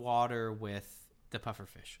on in the water with the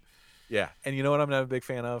pufferfish. Yeah, and you know what I'm not a big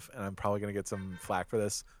fan of, and I'm probably gonna get some flack for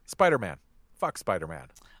this. Spider-Man. Fuck Spider-Man.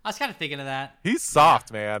 I was kind of thinking of that. He's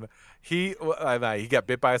soft, man. He got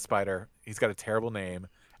bit by a spider. He's got a terrible name,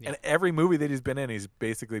 and every movie that he's been in, he's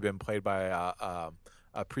basically been played by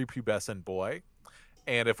a prepubescent boy.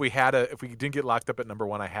 And if we didn't get locked up at number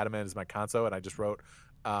 1, I had him in as my conso, and I just wrote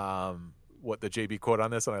what the JB quote on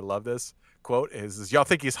this, and I love this quote is y'all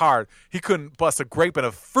think he's hard? He couldn't bust a grape in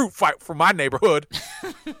a fruit fight from my neighborhood.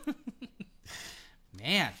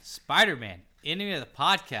 Man, Spider-Man, enemy of the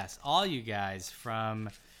podcast, all you guys from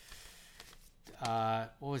what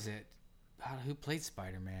was it? Who played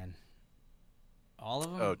Spider-Man? All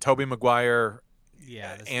of them? Oh, Tobey Maguire.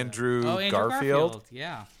 Yeah, Andrew Andrew Garfield.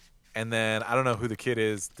 Yeah. And then I don't know who the kid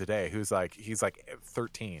is today. He's like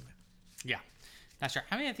 13. Yeah. Not sure.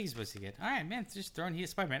 How many I think he's supposed to get? All right, man. Just throwing he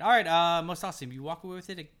is Spider-Man. All right, most awesome. You walk away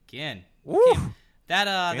with it again. Woo!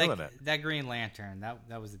 That Green Lantern.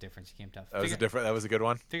 That was the difference. You came tough. That was a good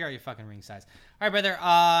one. Figure out your fucking ring size. All right, brother.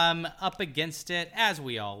 Up against it as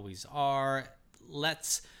we always are.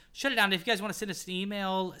 Let's shut it down. If you guys want to send us an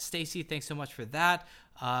email, Stacy, thanks so much for that.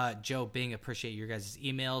 Joe, Bing, appreciate your guys'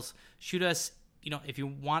 emails. Shoot us. If you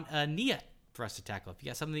want a Nia for us to tackle, if you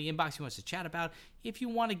got something in the inbox you want us to chat about, if you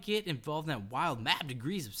want to get involved in that wild mad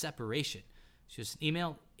degrees of separation, shoot us an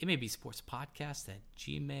email,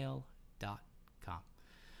 mabsportspodcast@gmail.com.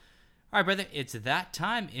 All right, brother, it's that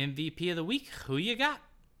time. MVP of the week. Who you got?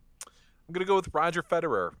 I'm going to go with Roger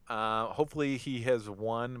Federer. Hopefully he has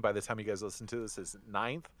won, by the time you guys listen to this, his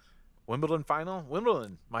 9th Wimbledon final.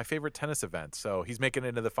 Wimbledon, my favorite tennis event. So he's making it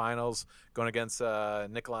into the finals, going against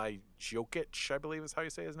Nikolai Jokic, I believe is how you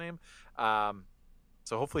say his name.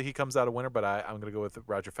 So hopefully he comes out a winner, but I'm going to go with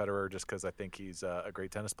Roger Federer just because I think he's a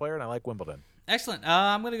great tennis player, and I like Wimbledon. Excellent.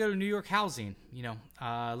 I'm going to go to New York housing.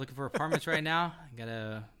 Looking for apartments right now. I got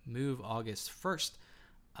to move August 1st.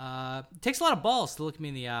 It takes a lot of balls to look me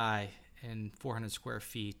in the eye in 400 square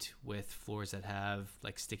feet with floors that have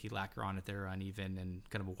like sticky lacquer on it that are uneven and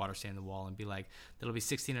kind of a water stain in the wall and be like, that'll be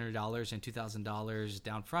 $1,600 and $2,000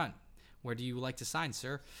 down front. Where do you like to sign,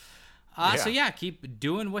 sir? So yeah, keep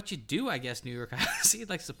doing what you do, I guess, New York. See,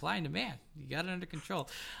 like supply and demand. You got it under control.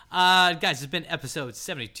 Guys, this has been episode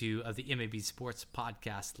 72 of the MAB Sports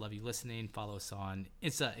Podcast. Love you listening. Follow us on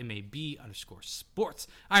Insta, MAB_sports.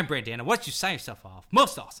 I'm Brandon. Why don't you sign yourself off?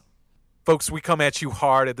 Most awesome. Folks, we come at you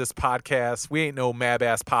hard at this podcast. We ain't no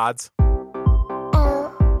mab-ass pods.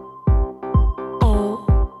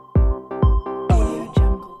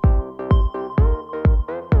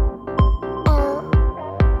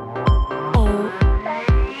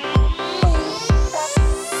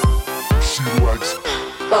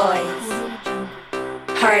 Boys,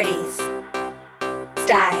 parties,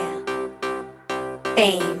 style,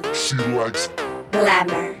 fame,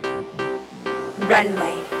 glamour,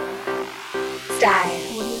 runway, style,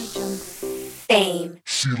 fame.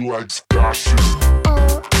 She likes fashion.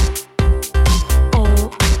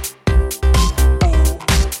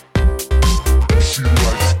 She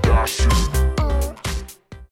likes